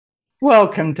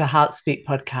Welcome to Heartspeak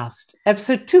Podcast,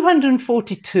 episode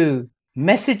 242,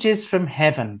 Messages from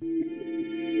Heaven.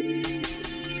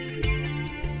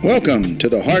 Welcome to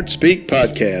the Heartspeak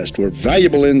Podcast, where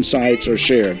valuable insights are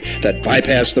shared that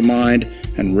bypass the mind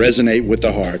and resonate with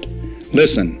the heart.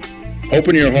 Listen,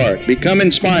 open your heart, become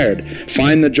inspired,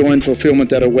 find the joy and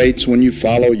fulfillment that awaits when you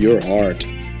follow your heart.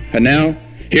 And now,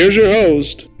 here's your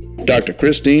host, Dr.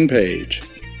 Christine Page.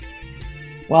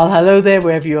 Well, hello there,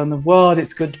 wherever you're in the world.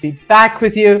 It's good to be back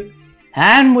with you.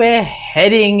 And we're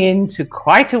heading into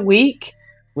quite a week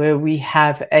where we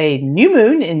have a new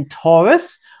moon in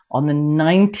Taurus on the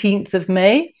 19th of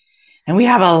May. And we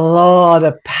have a lot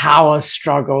of power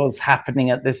struggles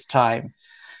happening at this time.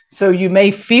 So you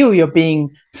may feel you're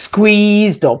being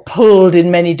squeezed or pulled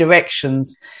in many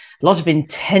directions. A lot of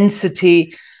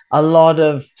intensity, a lot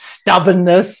of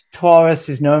stubbornness. Taurus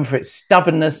is known for its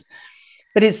stubbornness.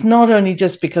 But it's not only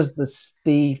just because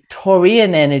the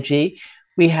Taurian energy,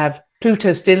 we have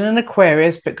Pluto still in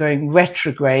Aquarius, but going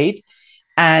retrograde.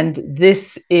 And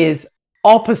this is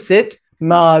opposite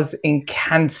Mars in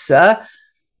Cancer.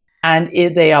 And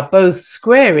they are both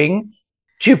squaring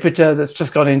Jupiter that's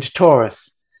just gone into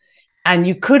Taurus. And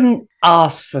you couldn't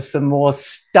ask for some more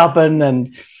stubborn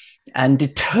and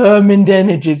determined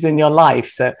energies in your life.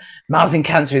 So Mars in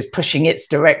Cancer is pushing its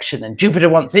direction, and Jupiter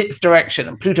wants its direction,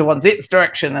 and Pluto wants its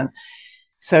direction. And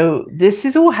so this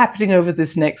is all happening over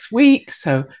this next week.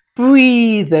 So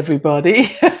breathe,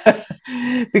 everybody,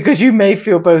 because you may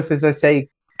feel both, as I say,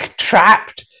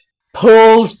 trapped,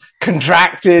 pulled,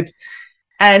 contracted,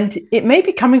 and it may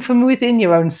be coming from within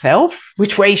your own self.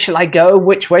 Which way shall I go?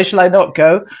 Which way shall I not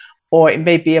go? Or it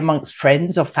may be amongst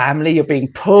friends or family. You're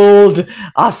being pulled,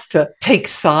 asked to take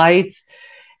sides.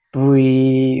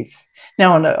 Breathe.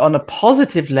 Now, on a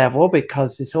positive level,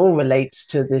 because this all relates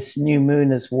to this new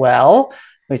moon as well,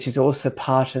 which is also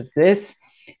part of this,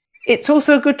 it's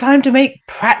also a good time to make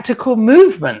practical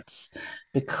movements,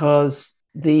 because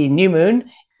the new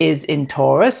moon is in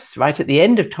Taurus, right at the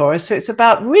end of Taurus. So it's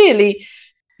about really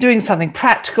doing something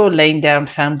practical, laying down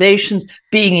foundations,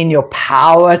 being in your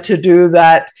power to do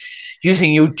that,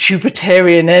 using your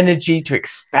Jupiterian energy to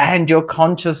expand your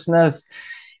consciousness.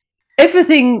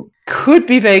 Everything could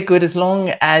be very good as long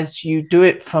as you do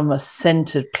it from a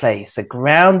centered place, a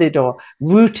grounded or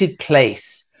rooted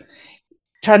place.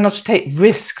 Try not to take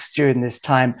risks during this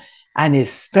time, and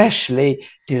especially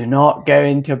do not go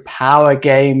into power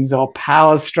games or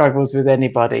power struggles with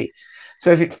anybody.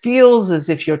 So if it feels as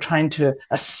if you're trying to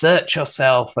assert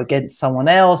yourself against someone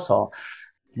else or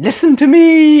listen to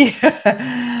me,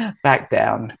 back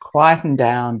down, quieten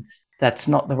down. That's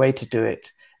not the way to do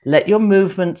it. Let your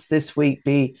movements this week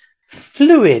be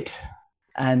fluid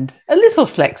and a little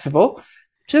flexible,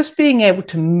 just being able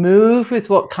to move with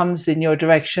what comes in your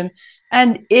direction.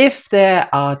 And if there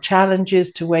are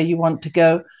challenges to where you want to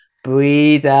go,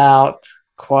 breathe out,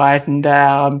 quieten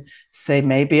down, say,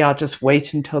 maybe I'll just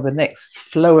wait until the next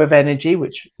flow of energy,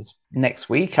 which is next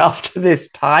week after this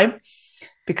time,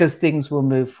 because things will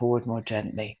move forward more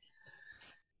gently.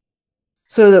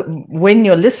 So that when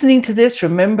you're listening to this,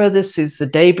 remember this is the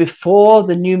day before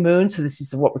the new moon. So this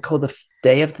is what we call the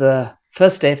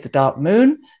first day of the dark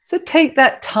moon. So take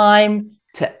that time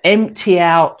to empty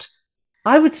out,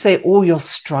 I would say, all your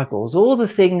struggles, all the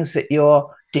things that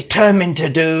you're determined to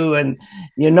do and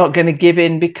you're not going to give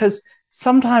in, because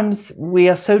sometimes we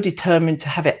are so determined to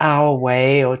have it our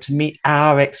way or to meet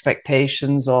our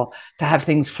expectations or to have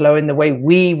things flow in the way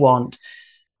we want.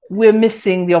 We're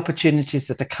missing the opportunities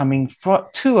that are coming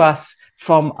to us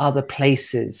from other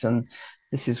places. And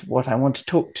this is what I want to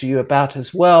talk to you about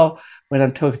as well when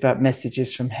I'm talking about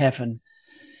messages from heaven.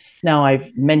 Now,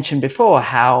 I've mentioned before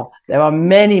how there are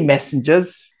many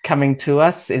messengers coming to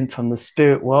us from the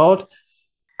spirit world,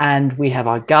 and we have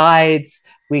our guides.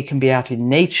 We can be out in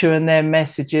nature and their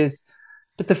messages.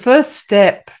 But the first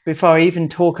step, before I even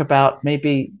talk about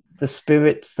maybe the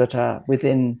spirits that are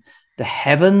within the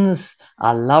heavens,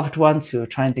 our loved ones who are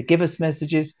trying to give us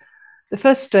messages, the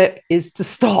first step is to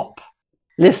stop,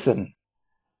 listen,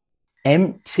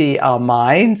 empty our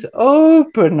minds,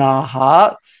 open our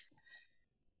hearts,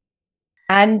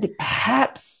 and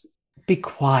perhaps be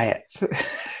quiet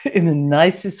in the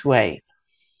nicest way.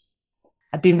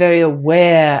 I've been very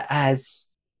aware as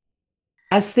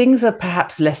things are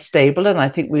perhaps less stable, and I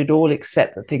think we'd all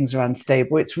accept that things are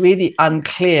unstable. It's really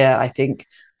unclear, I think,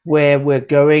 where we're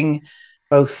going,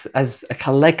 both as a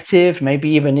collective, maybe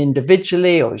even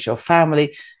individually or as your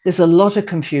family. There's a lot of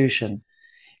confusion.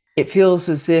 It feels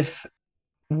as if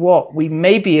what we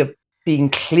maybe have been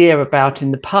clear about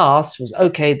in the past was,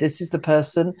 okay, this is the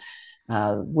person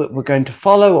we're going to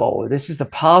follow, or this is the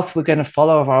path we're going to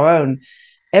follow of our own.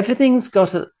 everything's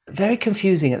got very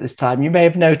confusing at this time. You may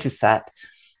have noticed that.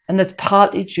 And that's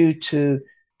partly due to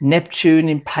Neptune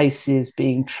in Pisces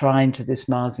being trine to this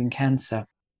Mars in Cancer.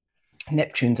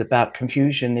 Neptune's about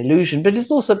confusion, illusion, but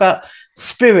it's also about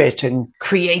spirit and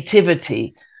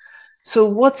creativity. So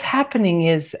what's happening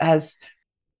is,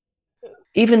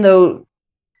 even though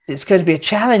it's going to be a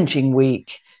challenging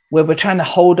week where we're trying to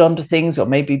hold on to things, or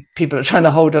maybe people are trying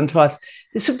to hold on to us,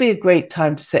 this would be a great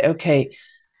time to say, okay,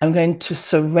 I'm going to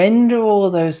surrender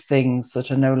all those things that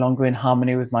are no longer in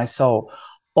harmony with my soul,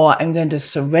 or I'm going to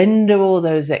surrender all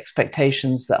those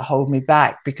expectations that hold me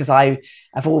back because I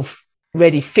have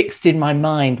already fixed in my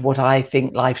mind what I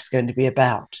think life's going to be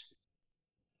about.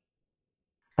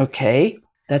 Okay,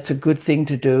 that's a good thing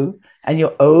to do. And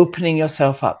you're opening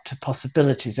yourself up to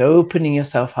possibilities, opening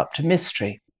yourself up to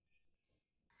mystery.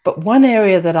 But one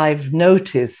area that I've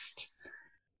noticed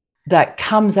that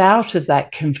comes out of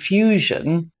that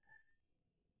confusion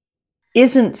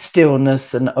isn't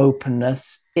stillness and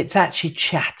openness, it's actually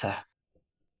chatter.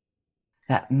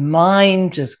 That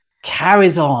mind just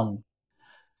carries on,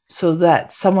 so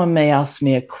that someone may ask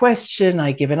me a question,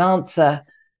 I give an answer,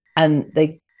 and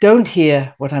they don't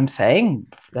hear what I'm saying.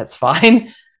 That's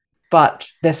fine. But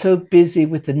they're so busy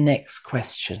with the next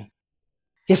question.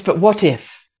 Yes, but what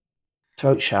if?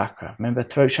 Throat chakra. Remember,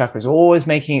 throat chakra is always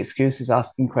making excuses,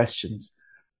 asking questions.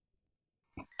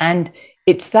 And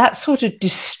it's that sort of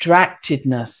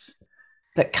distractedness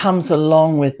that comes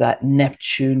along with that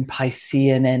Neptune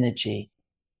Piscean energy,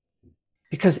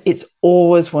 because it's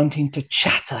always wanting to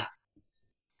chatter.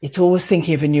 It's always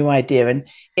thinking of a new idea. And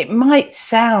it might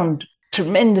sound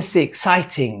tremendously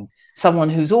exciting. Someone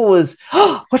who's always,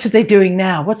 oh, what are they doing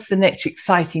now? What's the next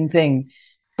exciting thing?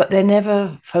 But they're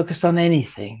never focused on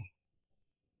anything.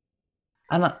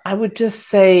 And I would just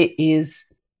say is,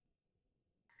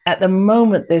 at the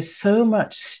moment, there's so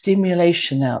much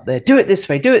stimulation out there. Do it this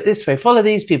way, follow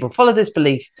these people, follow this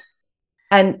belief.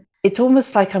 And it's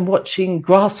almost like I'm watching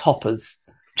grasshoppers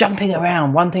jumping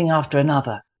around, one thing after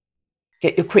another.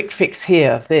 Get your quick fix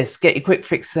here of this, get your quick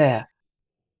fix there.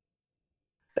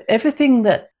 But everything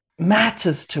that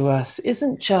matters to us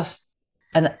isn't just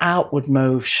an outward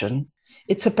motion.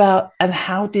 It's about, and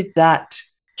how did that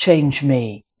change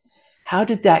me? How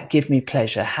did that give me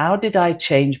pleasure? How did I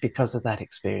change because of that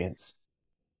experience?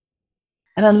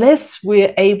 And unless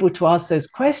we're able to ask those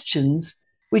questions,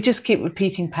 we just keep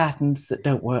repeating patterns that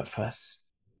don't work for us.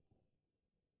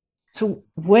 So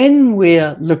when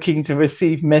we're looking to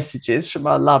receive messages from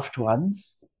our loved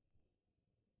ones,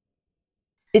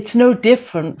 it's no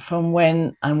different from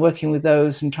when I'm working with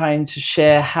those and trying to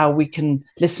share how we can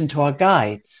listen to our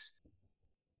guides.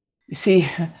 You see,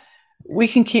 we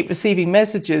can keep receiving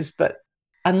messages, but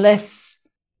unless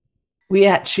we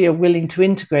actually are willing to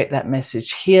integrate that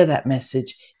message, hear that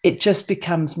message, it just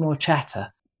becomes more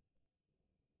chatter.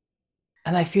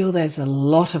 And I feel there's a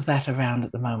lot of that around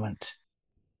at the moment.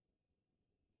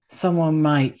 Someone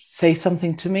might say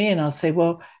something to me and I'll say,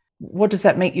 well, what does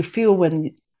that make you feel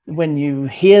when you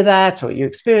hear that or you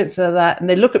experience that? And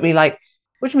they look at me like,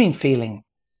 what do you mean feeling?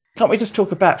 Can't we just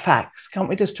talk about facts? Can't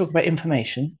we just talk about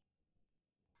information?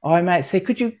 Or I might say,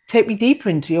 could you take me deeper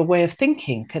into your way of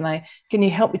thinking? Can you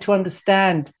help me to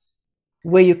understand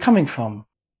where you're coming from?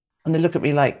 And they look at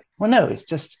me like, well, no,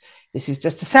 this is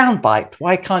just a sound bite.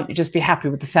 Why can't you just be happy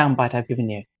with the sound bite I've given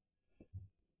you?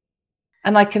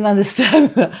 And I can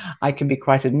understand that I can be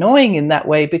quite annoying in that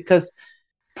way, because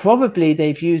probably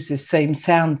they've used this same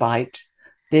sound bite,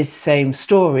 this same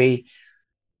story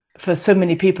for so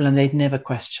many people and they've never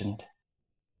questioned.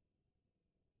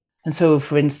 And so,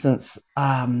 for instance,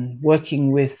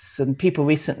 working with some people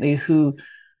recently who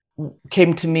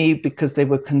came to me because they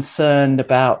were concerned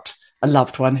about a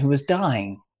loved one who was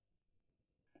dying.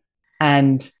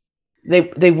 And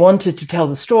they wanted to tell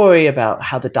the story about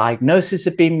how the diagnosis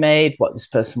had been made, what this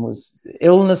person's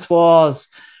illness was,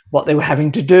 what they were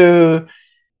having to do.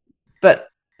 But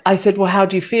I said, well, how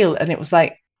do you feel? And it was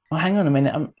like, well, hang on a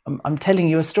minute, I'm telling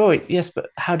you a story. Yes, but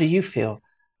how do you feel?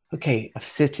 Okay, I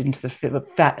sit into the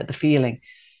feeling.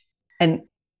 And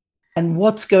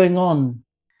what's going on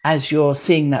as you're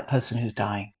seeing that person who's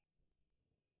dying?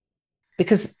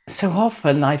 Because so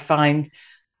often I find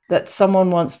that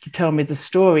someone wants to tell me the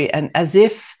story, and as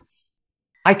if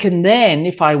I can then,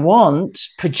 if I want,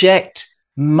 project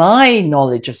my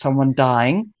knowledge of someone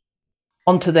dying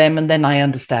onto them, and then I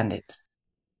understand it.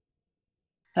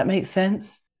 That makes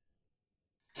sense?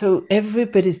 So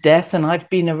everybody's death, and I've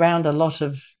been around a lot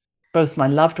of both my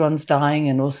loved ones dying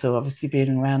and also obviously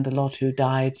being around a lot who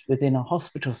died within a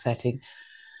hospital setting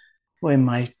or in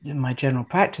my general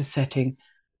practice setting.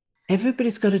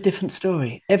 everybody's got a different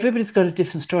story. Everybody's got a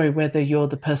different story, whether you're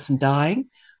the person dying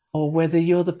or whether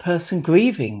you're the person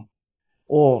grieving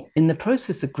or in the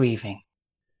process of grieving.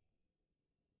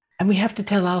 And we have to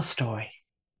tell our story.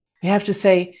 We have to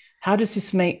say, how does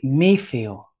this make me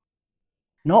feel?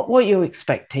 Not what you're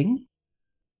expecting,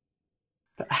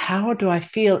 but how do I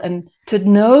feel? And to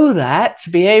know that, to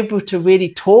be able to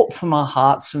really talk from our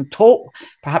hearts and talk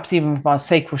perhaps even from our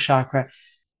sacral chakra,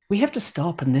 we have to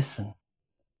stop and listen.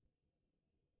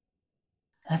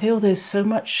 I feel there's so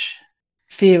much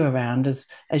fear around,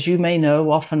 as you may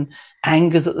know, often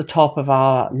anger's at the top of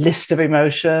our list of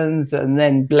emotions, and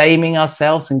then blaming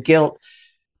ourselves and guilt.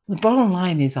 The bottom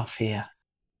line is our fear.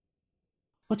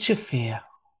 What's your fear?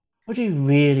 What do you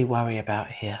really worry about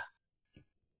here?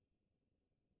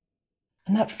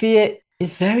 And that fear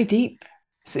is very deep.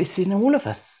 It's in all of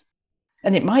us.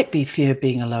 And it might be fear of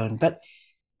being alone. But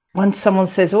once someone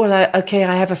says, oh, okay,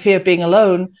 I have a fear of being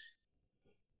alone.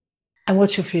 And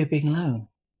what's your fear of being alone?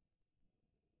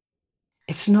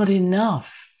 It's not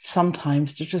enough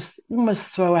sometimes to just almost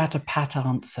throw out a pat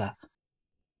answer.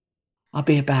 I'll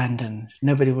be abandoned.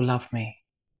 Nobody will love me.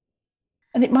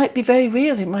 And it might be very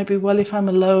real. It might be, well, if I'm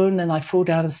alone and I fall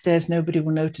down the stairs, nobody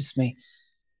will notice me.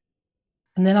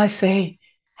 And then I say,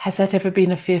 has that ever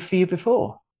been a fear for you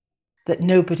before? That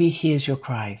nobody hears your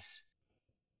cries?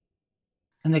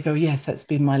 And they go, yes, that's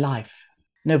been my life.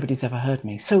 Nobody's ever heard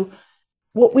me. So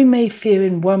what we may fear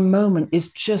in one moment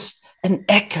is just an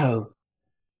echo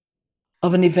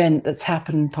of an event that's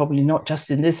happened probably not just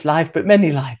in this life, but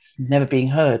many lives, never being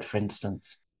heard, for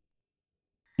instance.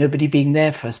 Nobody being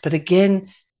there for us. But again,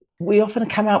 we often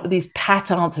come out with these pat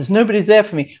answers. Nobody's there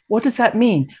for me. What does that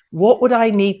mean? What would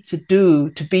I need to do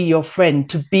to be your friend,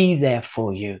 to be there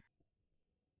for you?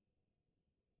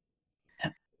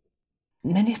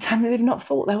 Many a time they've not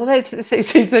thought that. Well, they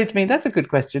say to me, that's a good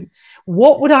question.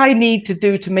 What would I need to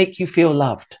do to make you feel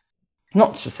loved?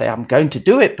 Not to say I'm going to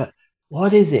do it, but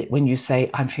what is it when you say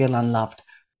I feel unloved?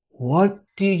 What's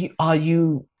in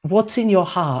your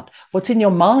heart? What's in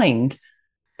your mind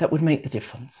that would make the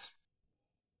difference?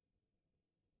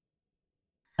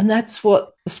 And that's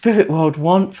what the spirit world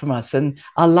want from us, and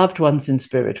our loved ones in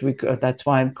spirit. That's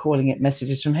why I'm calling it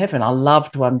messages from heaven. Our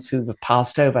loved ones who have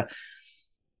passed over.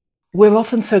 We're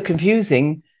often so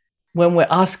confusing when we're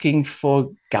asking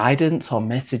for guidance or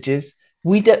messages.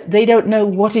 They don't know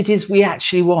what it is we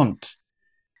actually want.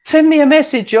 Send me a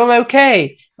message, you're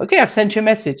okay. Okay, I've sent you a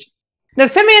message. No,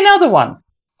 send me another one.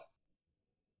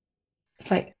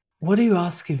 It's like, what are you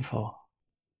asking for?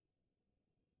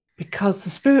 Because the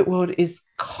spirit world is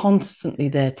constantly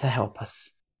there to help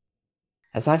us.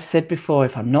 As I've said before,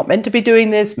 if I'm not meant to be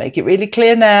doing this, make it really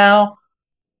clear now,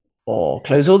 or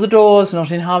close all the doors,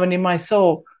 not in harmony in my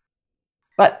soul.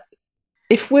 But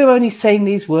if we're only saying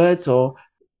these words or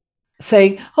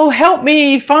saying, oh, help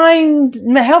me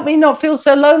not feel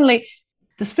so lonely,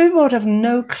 the spirit world have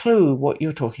no clue what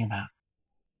you're talking about.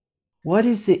 What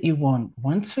is it you want?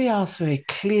 Once we ask very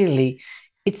clearly,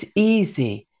 it's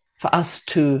easy for us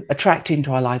to attract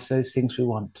into our lives those things we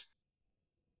want.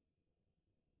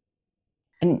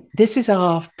 And this is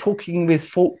our talking with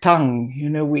forked tongue. You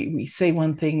know, we say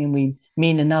one thing and we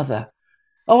mean another.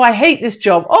 Oh, I hate this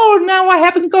job. Oh, now I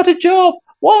haven't got a job.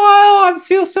 Wow, I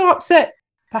feel so upset.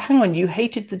 But hang on, you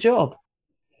hated the job.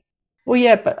 Well,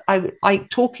 yeah, but I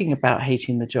talking about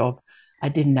hating the job, I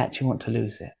didn't actually want to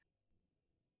lose it.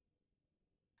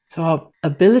 So our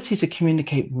ability to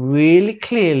communicate really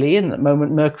clearly, in the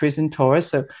moment Mercury is in Taurus,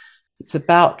 so it's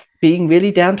about being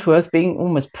really down to earth, being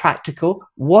almost practical.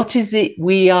 What is it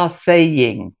we are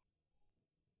saying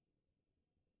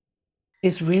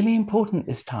is really important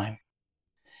this time.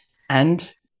 And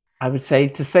I would say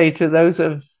to those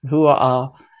who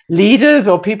are leaders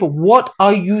or people, what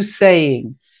are you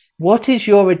saying? What is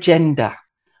your agenda?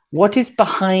 What is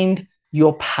behind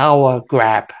your power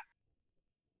grab?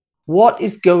 What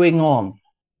is going on?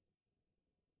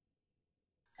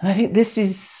 And I think this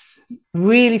is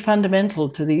really fundamental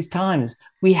to these times.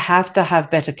 We have to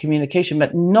have better communication,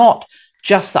 but not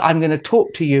just that I'm going to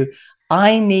talk to you.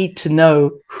 I need to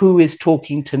know who is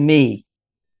talking to me.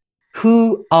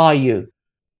 Who are you?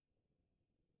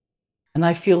 And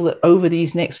I feel that over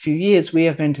these next few years, we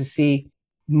are going to see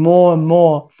more and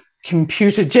more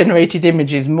computer-generated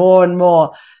images, more and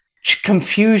more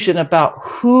confusion about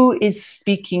who is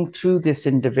speaking through this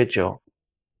individual.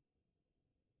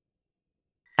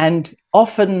 And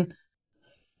often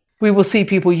we will see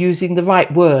people using the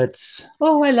right words.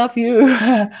 Oh, I love you.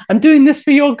 I'm doing this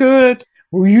for your good.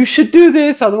 Well, you should do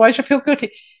this, otherwise you'll feel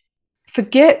guilty.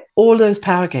 Forget all those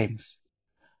power games.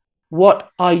 What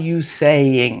are you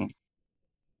saying?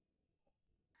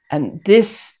 And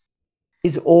this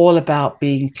is all about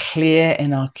being clear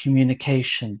in our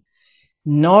communication,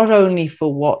 not only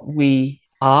for what we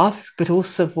ask, but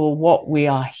also for what we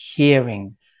are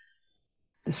hearing.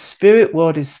 The spirit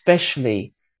world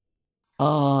especially,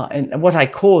 and what I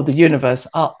call the universe,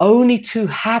 are only too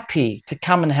happy to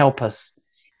come and help us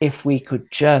if we could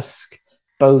just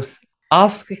both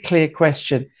ask a clear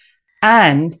question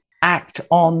and act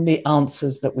on the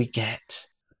answers that we get.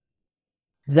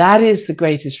 That is the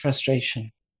greatest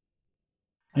frustration.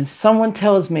 When someone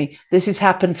tells me this has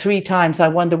happened 3 times, I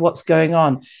wonder what's going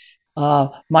on.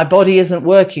 My body isn't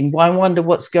working. I wonder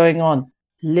what's going on.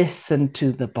 Listen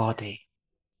to the body.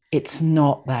 It's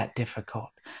not that difficult.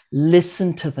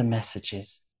 Listen to the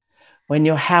messages. When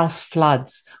your house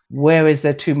floods, where is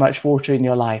there too much water in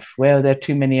your life? Where are there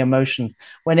too many emotions?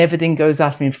 When everything goes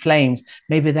up in flames,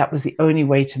 maybe that was the only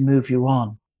way to move you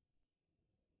on.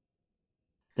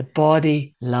 The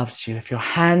body loves you. If your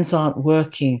hands aren't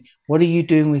working, what are you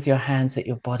doing with your hands that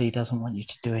your body doesn't want you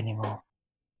to do anymore?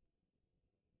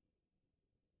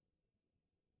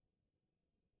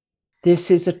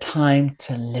 This is a time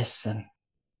to listen.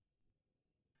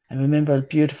 I remember a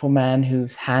beautiful man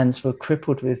whose hands were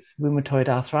crippled with rheumatoid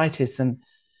arthritis, and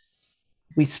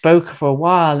we spoke for a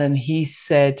while, and he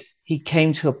said he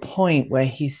came to a point where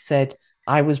he said,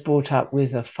 I was brought up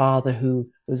with a father who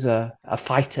was a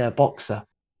fighter, a boxer,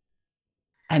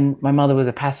 and my mother was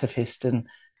a pacifist, and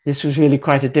this was really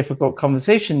quite a difficult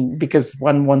conversation because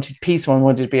one wanted peace, one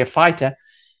wanted to be a fighter.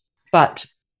 But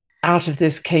out of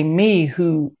this came me,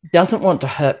 who doesn't want to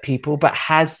hurt people, but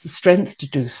has the strength to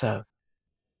do so.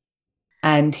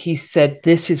 And he said,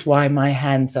 this is why my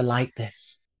hands are like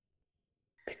this,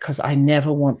 because I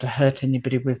never want to hurt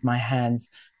anybody with my hands,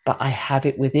 but I have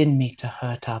it within me to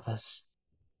hurt others.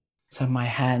 So my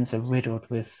hands are riddled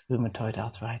with rheumatoid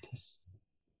arthritis.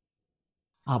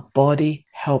 Our body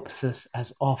helps us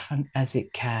as often as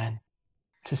it can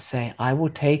to say, I will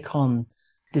take on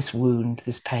this wound,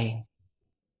 this pain,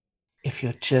 if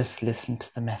you'll just listen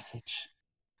to the message,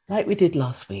 like we did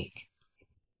last week.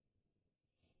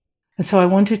 And so I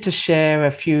wanted to share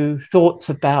a few thoughts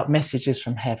about messages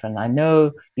from heaven. I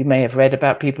know you may have read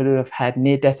about people who have had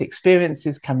near-death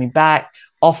experiences coming back,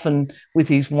 often with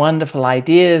these wonderful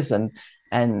ideas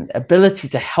and ability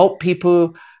to help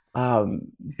people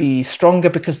be stronger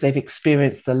because they've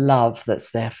experienced the love that's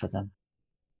there for them.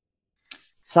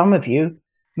 Some of you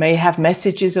may have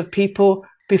messages of people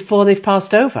before they've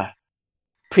passed over.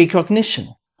 Precognition.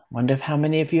 I wonder how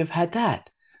many of you have had that,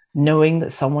 knowing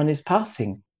that someone is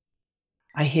passing.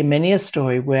 I hear many a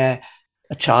story where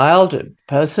a child, a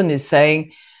person is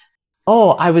saying,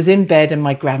 oh, I was in bed and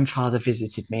my grandfather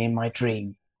visited me in my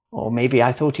dream. Or maybe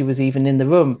I thought he was even in the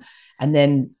room. And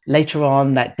then later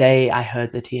on that day, I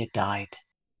heard that he had died.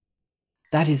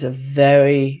 That is a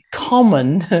very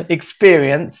common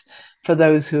experience for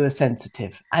those who are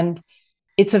sensitive. And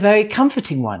it's a very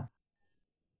comforting one.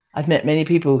 I've met many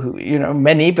people who,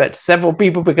 but several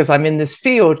people, because I'm in this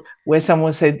field, where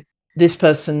someone said, this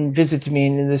person visited me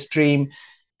in this dream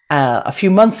a few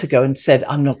months ago and said,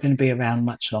 I'm not going to be around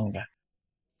much longer.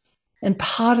 And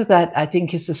part of that, I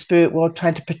think, is the spirit world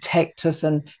trying to protect us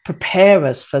and prepare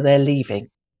us for their leaving.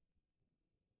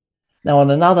 Now,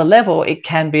 on another level, it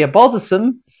can be a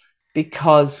bothersome,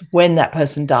 because when that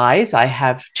person dies, I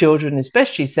have children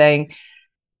especially saying,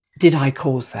 did I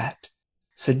cause that?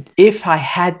 So if I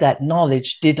had that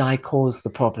knowledge, did I cause the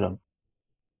problem?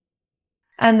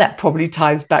 And that probably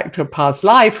ties back to a past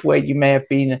life where you may have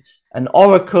been an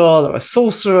oracle or a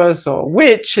sorceress or a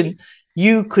witch, and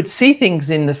you could see things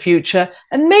in the future,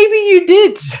 and maybe you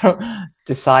did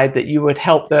decide that you would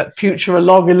help that future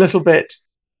along a little bit.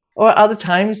 Or other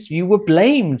times you were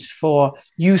blamed for,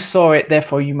 you saw it,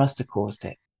 therefore you must have caused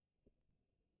it.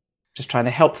 Just trying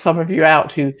to help some of you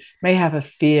out who may have a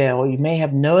fear, or you may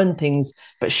have known things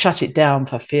but shut it down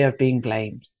for fear of being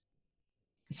blamed.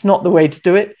 It's not the way to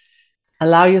do it.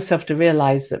 Allow yourself to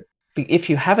realize that if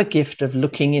you have a gift of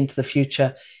looking into the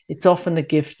future, it's often a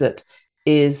gift that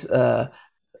is a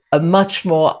much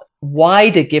more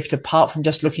wider gift. Apart from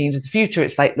just looking into the future,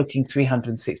 it's like looking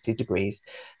 360 degrees.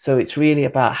 So it's really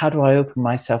about, how do I open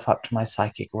myself up to my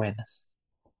psychic awareness?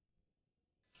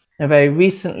 Now, very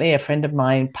recently, a friend of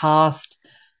mine passed,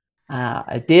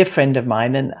 a dear friend of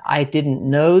mine, and I didn't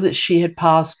know that she had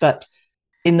passed, but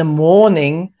in the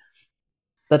morning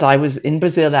that I was in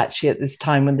Brazil, actually, at this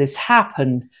time when this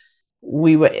happened,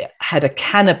 we had a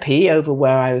canopy over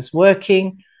where I was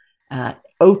working,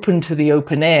 open to the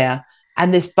open air,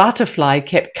 and this butterfly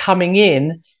kept coming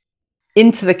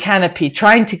into the canopy,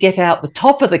 trying to get out the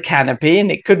top of the canopy,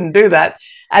 and it couldn't do that.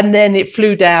 And then it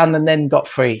flew down and then got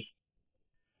free.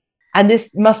 And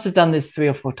this must have done this 3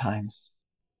 or 4 times.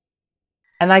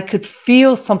 And I could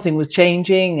feel something was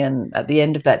changing. And at the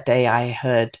end of that day, I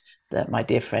heard that my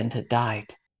dear friend had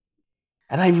died.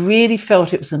 And I really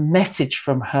felt it was a message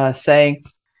from her saying,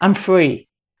 I'm free.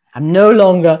 I'm no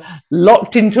longer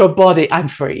locked into a body. I'm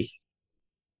free.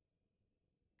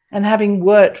 And having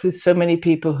worked with so many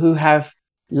people who have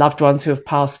loved ones who have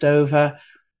passed over,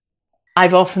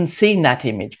 I've often seen that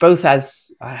image, both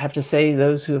as, I have to say,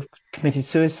 those who have committed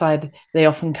suicide, they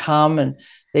often come and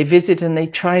they visit and they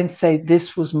try and say,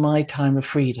 this was my time of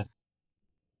freedom.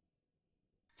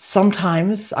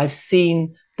 Sometimes I've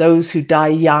seen those who die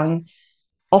young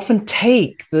often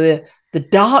take the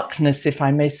darkness, if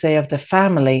I may say, of the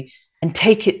family and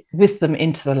take it with them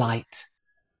into the light.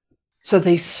 So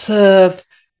they serve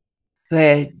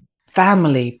their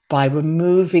family by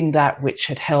removing that which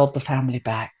had held the family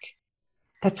back.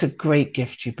 That's a great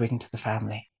gift you bring to the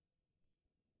family.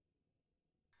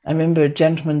 I remember a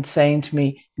gentleman saying to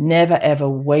me, never ever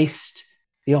waste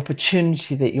the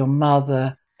opportunity that your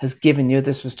mother has given you.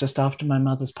 This was just after my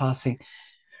mother's passing.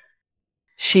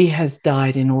 She has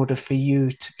died in order for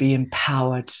you to be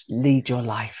empowered, lead your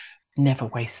life. Never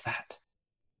waste that.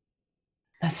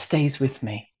 That stays with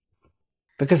me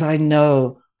because I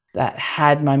know that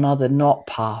had my mother not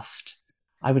passed,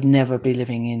 I would never be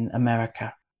living in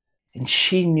America. And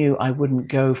she knew I wouldn't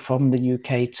go from the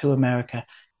UK to America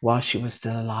while she was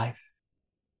still alive.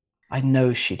 I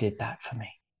know she did that for me.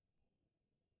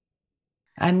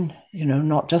 And,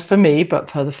 not just for me, but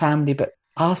for the family. But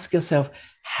ask yourself,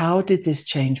 how did this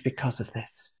change because of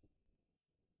this?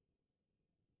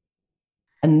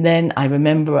 And then I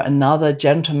remember another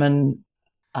gentleman,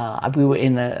 we were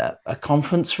in a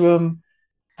conference room,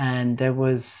 and there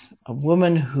was a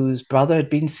woman whose brother had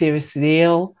been seriously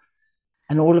ill.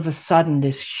 And all of a sudden,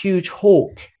 this huge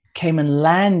hawk came and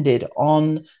landed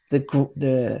on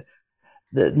the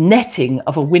netting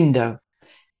of a window.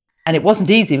 And it wasn't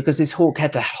easy because this hawk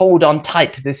had to hold on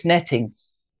tight to this netting.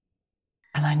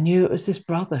 And I knew it was this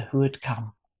brother who had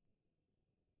come.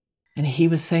 And he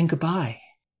was saying goodbye.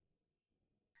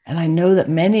 And I know that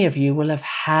many of you will have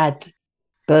had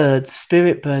birds,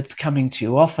 spirit birds coming to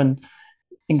you. Often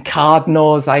in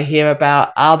cardinals, I hear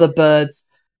about other birds.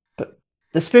 But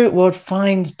the spirit world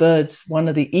finds birds one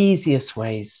of the easiest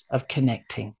ways of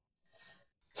connecting.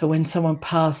 So when someone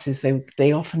passes,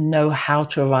 they often know how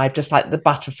to arrive, just like the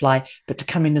butterfly, but to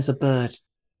come in as a bird,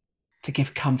 to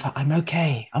give comfort. I'm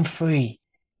okay. I'm free.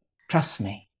 Trust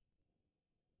me.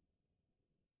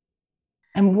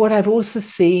 And what I've also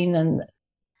seen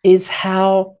is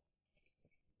how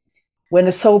when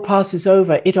a soul passes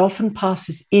over, it often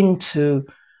passes into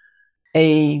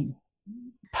a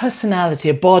personality,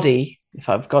 a body, if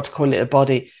I've got to call it a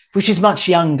body, which is much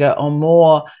younger or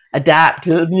more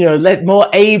adapted, more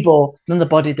able than the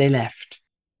body they left.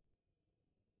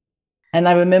 And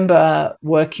I remember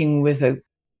working with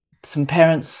some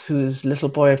parents whose little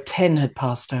boy of 10 had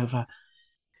passed over.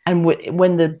 And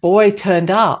when the boy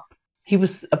turned up, he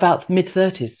was about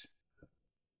mid-30s.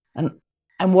 And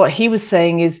what he was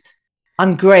saying is,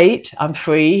 I'm great, I'm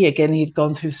free. Again, he'd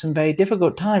gone through some very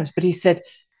difficult times, but he said,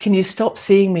 can you stop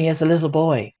seeing me as a little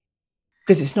boy?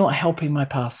 Because it's not helping my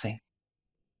passing.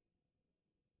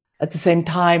 At the same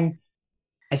time,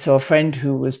 I saw a friend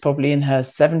who was probably in her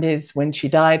 70s when she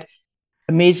died.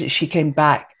 Immediately, she came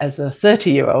back as a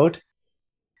 30-year-old,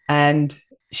 and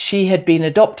she had been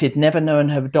adopted, never known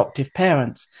her adoptive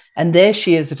parents. And there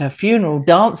she is at her funeral,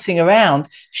 dancing around,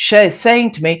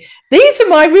 saying to me, these are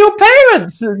my real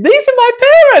parents. These are my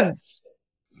parents.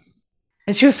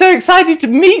 And she was so excited to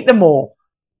meet them all.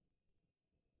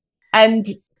 And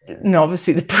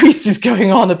obviously the priest is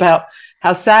going on about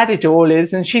how sad it all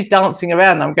is. And she's dancing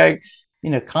around. I'm going,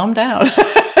 calm down.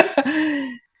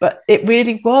 But it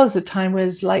really was a time where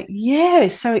it's like, yeah,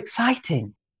 it's so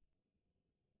exciting.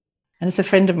 And as a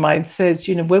friend of mine says,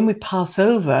 when we pass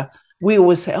over, we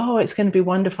always say, oh, it's going to be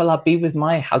wonderful. I'll be with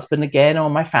my husband again or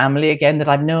my family again that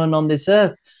I've known on this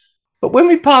earth. But when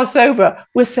we pass over,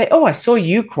 we'll say, oh, I saw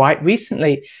you quite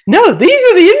recently. No,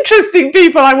 these are the interesting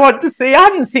people I want to see. I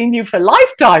haven't seen you for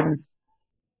lifetimes.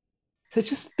 So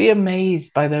just be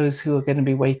amazed by those who are going to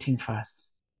be waiting for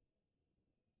us.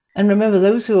 And remember,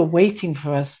 those who are waiting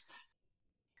for us,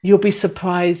 you'll be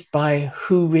surprised by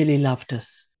who really loved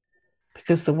us.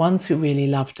 Because the ones who really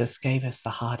loved us gave us the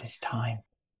hardest time.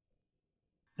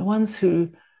 The ones who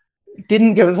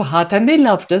didn't give us a hard time, they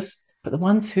loved us. But the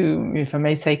ones who, if I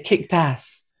may say, kicked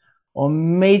ass or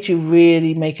made you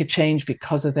really make a change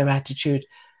because of their attitude,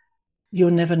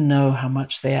 you'll never know how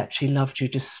much they actually loved you,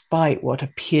 despite what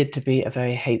appeared to be a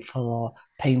very hateful or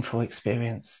painful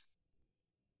experience.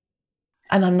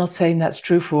 And I'm not saying that's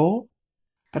true for all,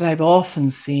 but I've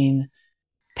often seen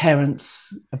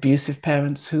parents, abusive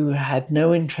parents who had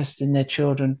no interest in their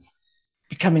children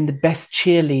becoming the best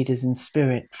cheerleaders in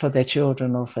spirit for their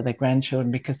children or for their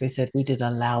grandchildren because they said, we did a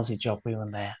lousy job, we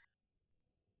weren't there.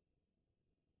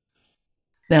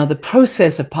 Now, the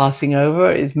process of passing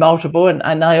over is multiple,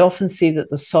 and I often see that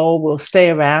the soul will stay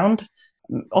around,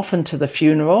 often to the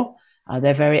funeral.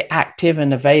 They're very active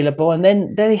and available, and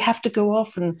then they have to go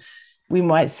off and, we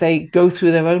might say, go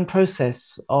through their own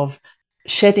process of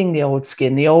shedding the old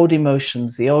skin, the old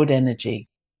emotions, the old energy.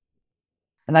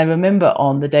 And I remember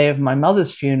on the day of my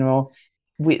mother's funeral,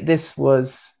 this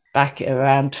was back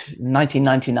around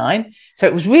 1999. So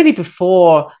it was really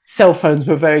before cell phones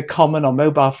were very common or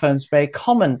mobile phones were very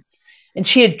common. And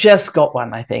she had just got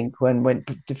one, I think,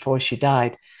 before she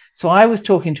died. So I was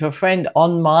talking to a friend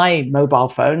on my mobile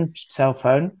phone, cell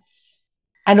phone,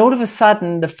 and all of a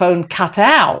sudden the phone cut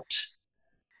out.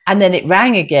 And then it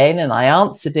rang again and I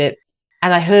answered it.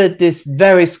 And I heard this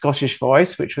very Scottish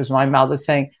voice, which was my mother,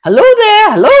 saying, hello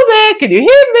there, can you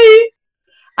hear me?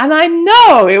 And I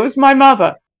know it was my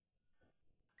mother.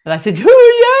 And I said,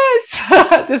 oh,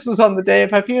 yes. This was on the day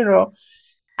of her funeral.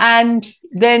 And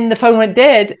then the phone went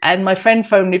dead and my friend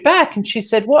phoned me back and she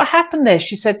said, what happened there?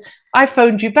 She said, I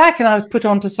phoned you back and I was put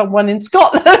on to someone in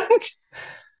Scotland.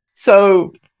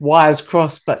 So wires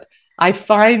crossed, but I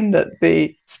find that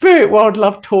the spirit world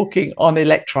love talking on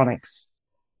electronics.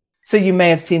 So you may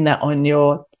have seen that on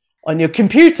your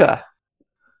computer,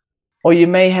 or you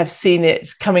may have seen it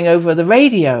coming over the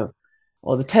radio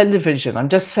or the television. I'm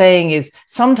just saying is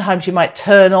sometimes you might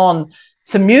turn on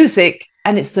some music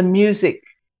and it's the music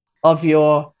of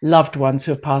your loved ones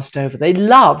who have passed over. They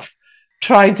love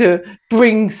trying to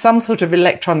bring some sort of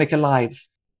electronic alive.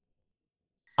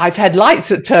 I've had lights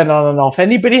that turn on and off.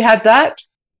 Anybody had that?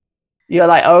 You're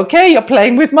like, okay, you're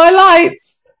playing with my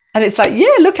lights. And it's like,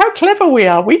 yeah, look how clever we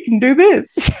are. We can do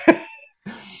this.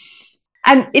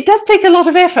 And it does take a lot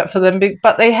of effort for them,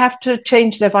 but they have to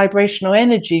change their vibrational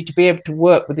energy to be able to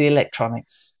work with the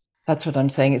electronics. That's what I'm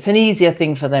saying. It's an easier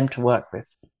thing for them to work with.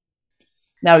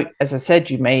 Now, as I said,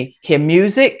 you may hear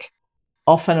music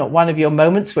often at one of your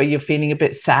moments where you're feeling a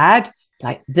bit sad,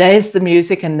 like there's the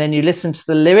music, and then you listen to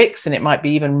the lyrics and it might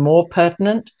be even more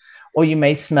pertinent, or you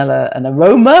may smell an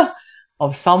aroma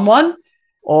of someone,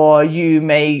 or you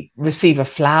may receive a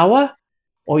flower,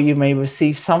 or you may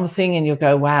receive something and you'll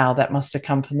go, wow, that must have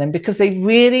come from them, because they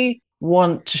really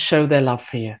want to show their love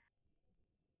for you.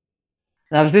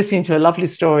 And I was listening to a lovely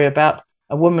story about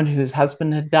a woman whose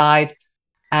husband had died,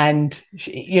 and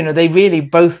they really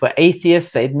both were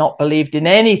atheists. They'd not believed in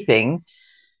anything,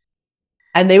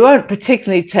 and they weren't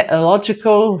particularly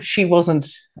technological. She wasn't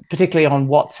particularly on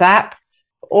WhatsApp.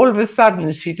 All of a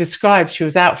sudden, she described she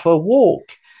was out for a walk,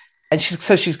 and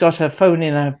she's got her phone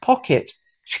in her pocket.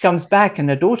 She comes back and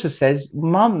her daughter says,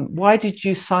 Mum, why did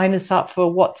you sign us up for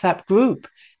a WhatsApp group?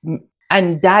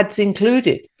 And Dad's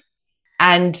included.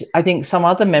 And I think some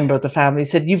other member of the family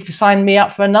said, you've signed me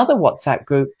up for another WhatsApp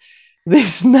group.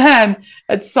 This man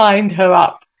had signed her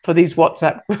up for these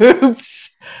WhatsApp groups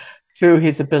through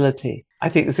his ability. I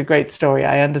think it's a great story.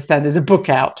 I understand there's a book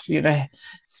out,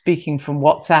 speaking from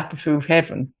WhatsApp through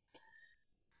heaven.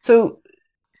 So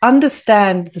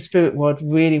understand the spirit world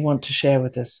really want to share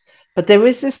with us. But there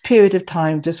is this period of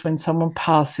time just when someone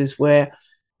passes where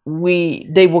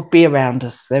they will be around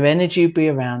us, their energy will be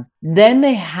around. Then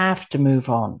they have to move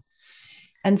on.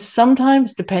 And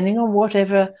sometimes, depending on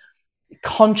whatever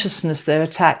consciousness they're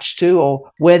attached to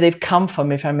or where they've come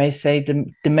from, if I may say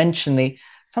dimensionally,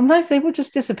 sometimes they will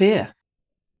just disappear.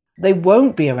 They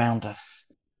won't be around us.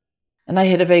 And I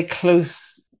had a very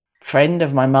close friend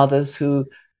of my mother's who,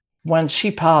 once she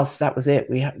passed, that was it.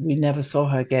 We never saw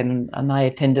her again. And I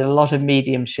attended a lot of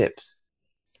mediumships,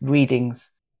 readings.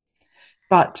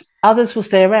 But others will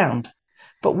stay around.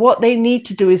 But what they need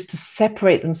to do is to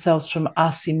separate themselves from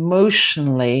us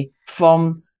emotionally,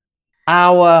 from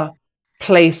our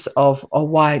place of, oh,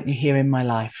 why aren't you here in my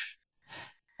life?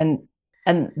 And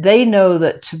they know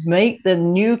that to make the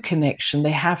new connection,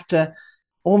 they have to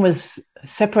almost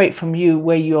separate from you,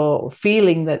 where you're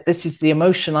feeling that this is the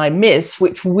emotion I miss,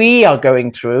 which we are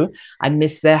going through. I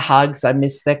miss their hugs. I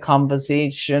miss their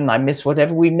conversation. I miss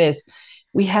whatever we miss.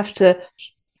 We have to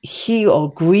heal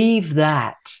or grieve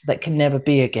that can never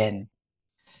be again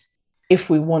if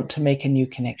we want to make a new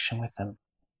connection with them.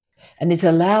 And it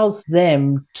allows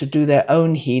them to do their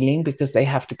own healing, because they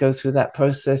have to go through that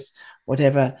process.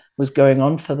 Whatever was going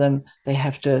on for them, they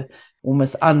have to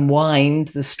almost unwind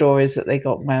the stories that they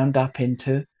got wound up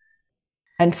into.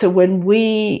 And so when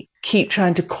we keep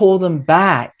trying to call them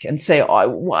back and say, oh,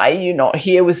 why are you not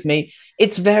here with me?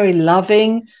 It's very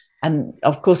loving. And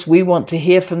of course, we want to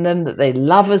hear from them that they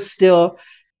love us still.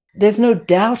 there's no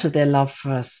doubt of their love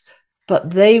for us,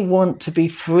 but they want to be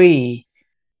free.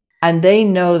 And they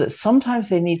know that sometimes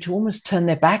they need to almost turn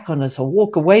their back on us or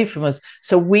walk away from us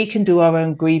so we can do our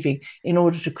own grieving in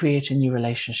order to create a new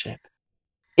relationship,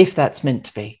 if that's meant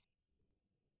to be.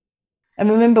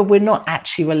 And remember, we're not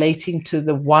actually relating to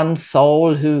the one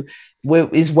soul who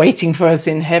is waiting for us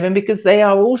in heaven, because they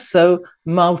are also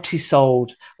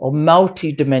multi-souled or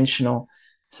multi-dimensional.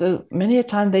 So many a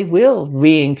time they will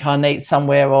reincarnate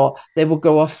somewhere, or they will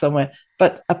go off somewhere.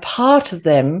 But a part of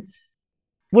them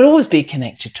will always be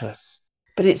connected to us,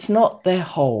 but it's not their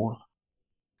whole.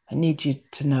 I need you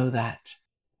to know that.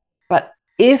 But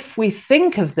if we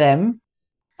think of them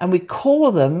and we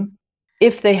call them,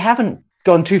 if they haven't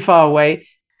gone too far away,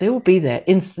 they will be there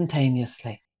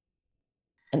instantaneously.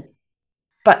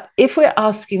 But if we're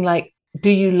asking, like, do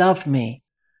you love me?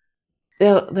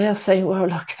 They'll say, well,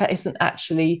 look, that isn't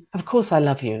actually, of course I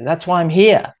love you. That's why I'm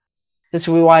here. That's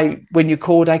why when you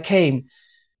called, I came.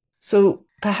 So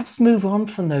perhaps move on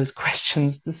from those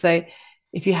questions to say,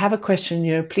 if you have a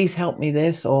question, please help me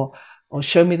this, or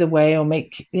show me the way, or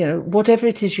make, whatever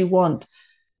it is you want.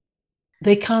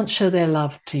 They can't show their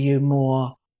love to you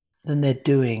more than they're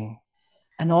doing.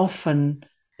 And often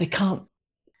they can't,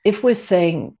 if we're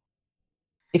saying,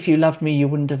 if you loved me, you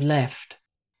wouldn't have left.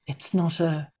 It's not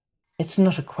a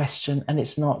question, and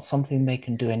it's not something they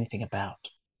can do anything about.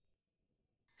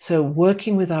 So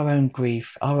working with our own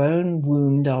grief, our own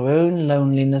wound, our own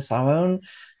loneliness, our own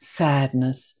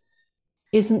sadness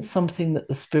isn't something that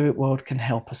the spirit world can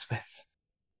help us with.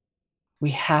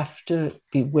 We have to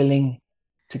be willing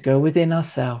to go within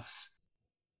ourselves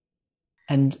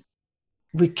and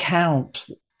recount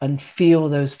and feel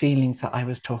those feelings that I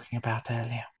was talking about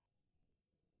earlier.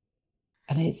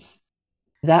 And it's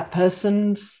that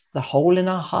person's, the hole in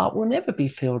our heart will never be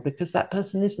filled because that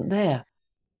person isn't there.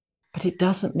 But it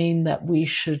doesn't mean that we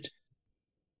should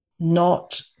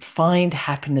not find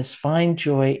happiness, find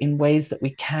joy in ways that we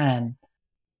can.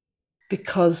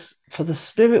 Because for the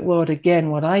spirit world, again,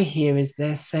 what I hear is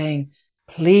they're saying,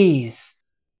 please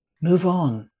move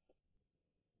on.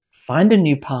 Find a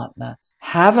new partner,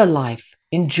 have a life,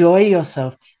 enjoy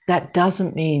yourself. That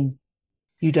doesn't mean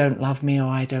you don't love me or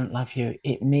I don't love you.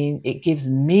 It gives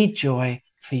me joy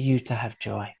for you to have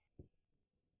joy.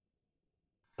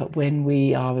 But when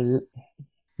we are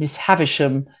Miss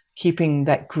Havisham, keeping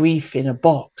that grief in a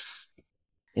box,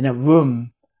 in a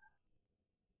room,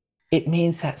 it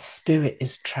means that spirit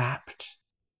is trapped.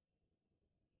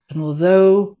 And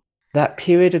although that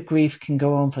period of grief can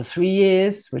go on for 3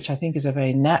 years, which I think is a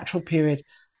very natural period,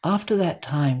 after that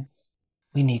time,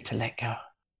 we need to let go.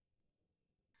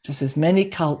 Just as many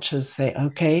cultures say,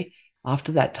 okay,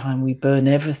 after that time, we burn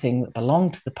everything that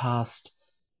belonged to the past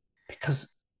because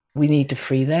we need to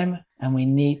free them, and we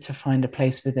need to find a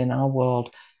place within our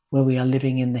world where we are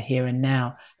living in the here and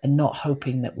now and not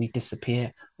hoping that we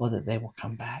disappear or that they will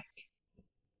come back.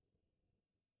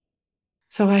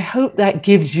 So I hope that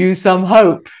gives you some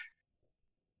hope.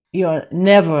 You're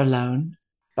never alone,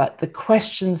 but the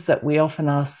questions that we often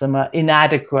ask them are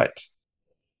inadequate.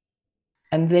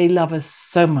 And they love us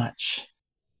so much.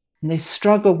 And they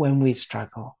struggle when we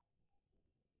struggle.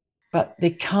 But they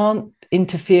can't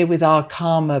interfere with our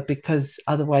karma, because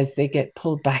otherwise they get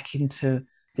pulled back into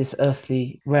this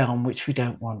earthly realm, which we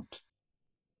don't want.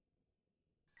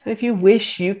 So if you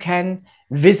wish, you can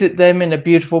visit them in a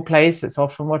beautiful place. That's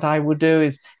often what I would do,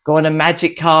 is go on a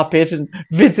magic carpet and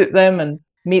visit them and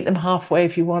meet them halfway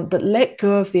if you want. But let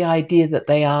go of the idea that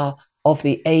they are of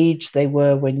the age they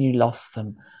were when you lost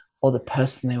them, or the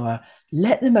person they were.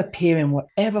 Let them appear in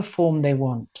whatever form they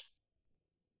want.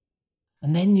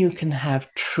 And then you can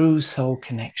have true soul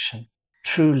connection,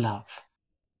 true love.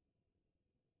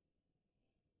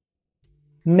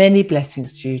 Many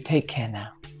blessings to you. Take care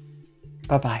now.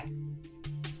 Bye-bye.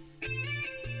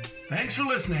 Thanks for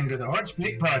listening to the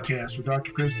HeartSpeak podcast with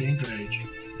Dr. Christine Page.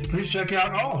 Please check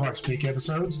out all HeartSpeak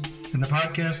episodes in the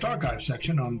podcast archive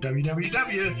section on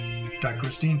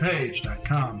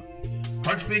www.christinepage.com.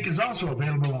 HeartSpeak is also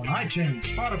available on iTunes,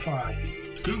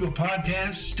 Spotify, Google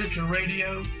Podcasts, Stitcher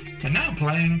Radio, and now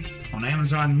playing on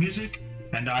Amazon Music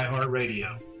and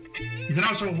iHeartRadio. You can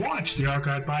also watch the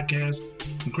archive podcast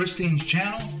on Christine's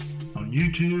channel, on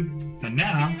YouTube, and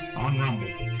now on Rumble.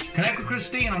 Connect with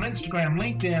Christine on Instagram,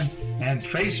 LinkedIn, and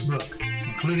Facebook,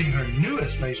 including her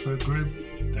newest Facebook group,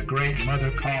 The Great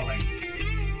Mother Calling.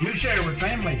 You share with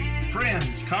family,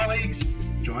 friends, colleagues.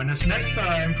 Join us next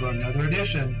time for another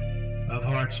edition of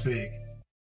HeartSpeak.